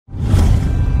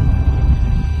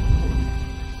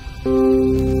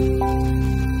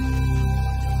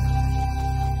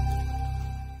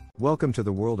Welcome to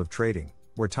the world of trading,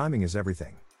 where timing is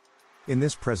everything. In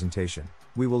this presentation,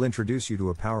 we will introduce you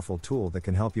to a powerful tool that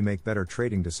can help you make better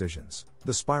trading decisions: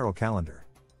 the spiral calendar.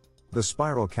 The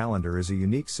spiral calendar is a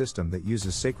unique system that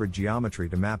uses sacred geometry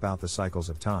to map out the cycles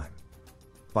of time.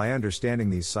 By understanding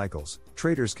these cycles,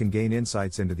 traders can gain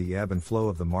insights into the ebb and flow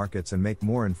of the markets and make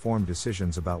more informed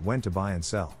decisions about when to buy and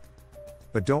sell.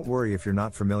 But don't worry if you're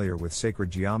not familiar with sacred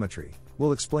geometry,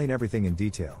 we'll explain everything in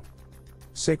detail.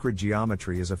 Sacred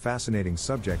geometry is a fascinating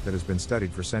subject that has been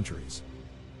studied for centuries.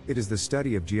 It is the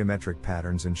study of geometric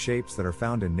patterns and shapes that are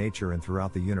found in nature and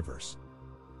throughout the universe.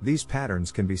 These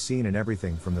patterns can be seen in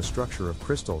everything from the structure of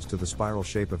crystals to the spiral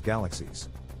shape of galaxies.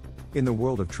 In the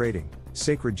world of trading,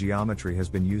 sacred geometry has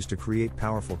been used to create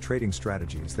powerful trading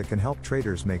strategies that can help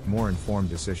traders make more informed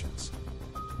decisions.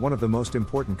 One of the most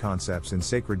important concepts in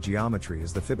sacred geometry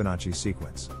is the Fibonacci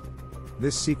sequence.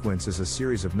 This sequence is a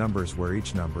series of numbers where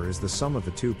each number is the sum of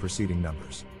the two preceding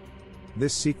numbers.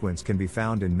 This sequence can be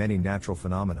found in many natural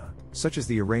phenomena, such as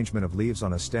the arrangement of leaves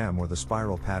on a stem or the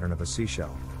spiral pattern of a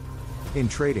seashell. In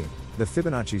trading, the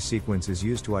Fibonacci sequence is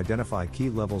used to identify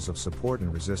key levels of support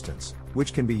and resistance,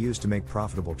 which can be used to make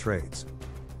profitable trades.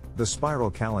 The spiral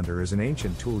calendar is an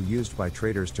ancient tool used by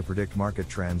traders to predict market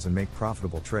trends and make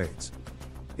profitable trades.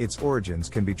 Its origins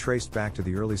can be traced back to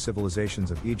the early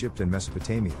civilizations of Egypt and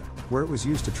Mesopotamia, where it was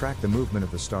used to track the movement of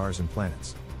the stars and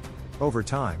planets. Over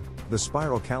time, the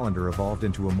spiral calendar evolved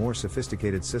into a more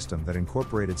sophisticated system that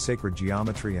incorporated sacred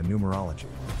geometry and numerology.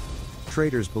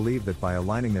 Traders believed that by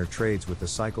aligning their trades with the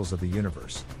cycles of the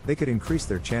universe, they could increase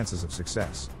their chances of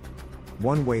success.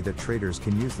 One way that traders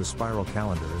can use the spiral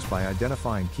calendar is by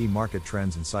identifying key market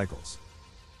trends and cycles.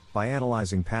 By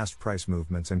analyzing past price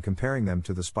movements and comparing them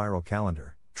to the spiral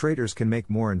calendar, traders can make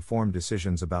more informed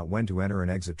decisions about when to enter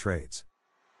and exit trades.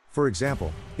 For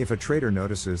example, if a trader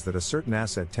notices that a certain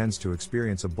asset tends to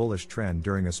experience a bullish trend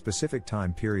during a specific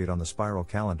time period on the spiral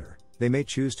calendar, they may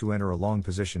choose to enter a long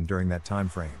position during that time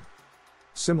frame.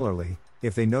 Similarly,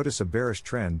 if they notice a bearish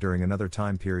trend during another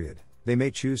time period, they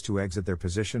may choose to exit their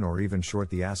position or even short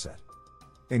the asset.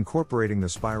 Incorporating the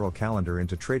spiral calendar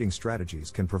into trading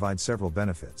strategies can provide several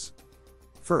benefits.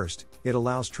 First, it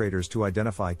allows traders to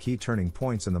identify key turning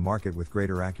points in the market with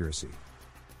greater accuracy.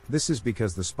 This is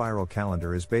because the spiral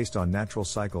calendar is based on natural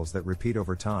cycles that repeat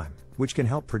over time, which can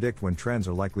help predict when trends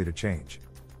are likely to change.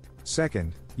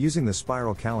 Second, using the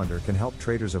spiral calendar can help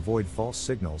traders avoid false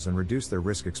signals and reduce their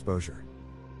risk exposure.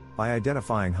 By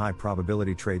identifying high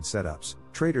probability trade setups,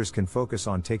 traders can focus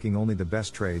on taking only the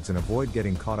best trades and avoid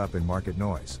getting caught up in market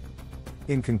noise.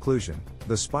 In conclusion,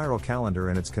 the spiral calendar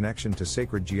and its connection to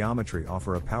sacred geometry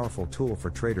offer a powerful tool for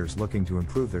traders looking to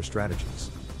improve their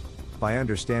strategies. By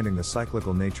understanding the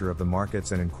cyclical nature of the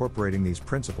markets and incorporating these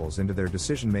principles into their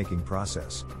decision-making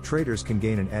process, traders can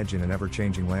gain an edge in an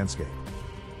ever-changing landscape.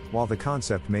 While the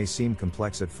concept may seem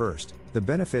complex at first, the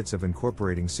benefits of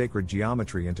incorporating sacred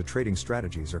geometry into trading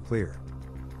strategies are clear.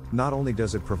 Not only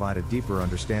does it provide a deeper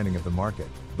understanding of the market,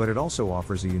 but it also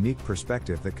offers a unique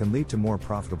perspective that can lead to more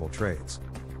profitable trades.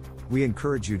 We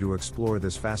encourage you to explore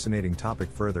this fascinating topic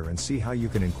further and see how you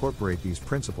can incorporate these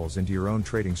principles into your own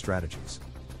trading strategies.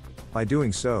 By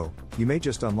doing so, you may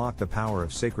just unlock the power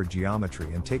of sacred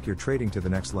geometry and take your trading to the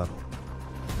next level.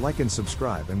 Like and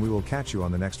subscribe, and we will catch you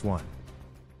on the next one.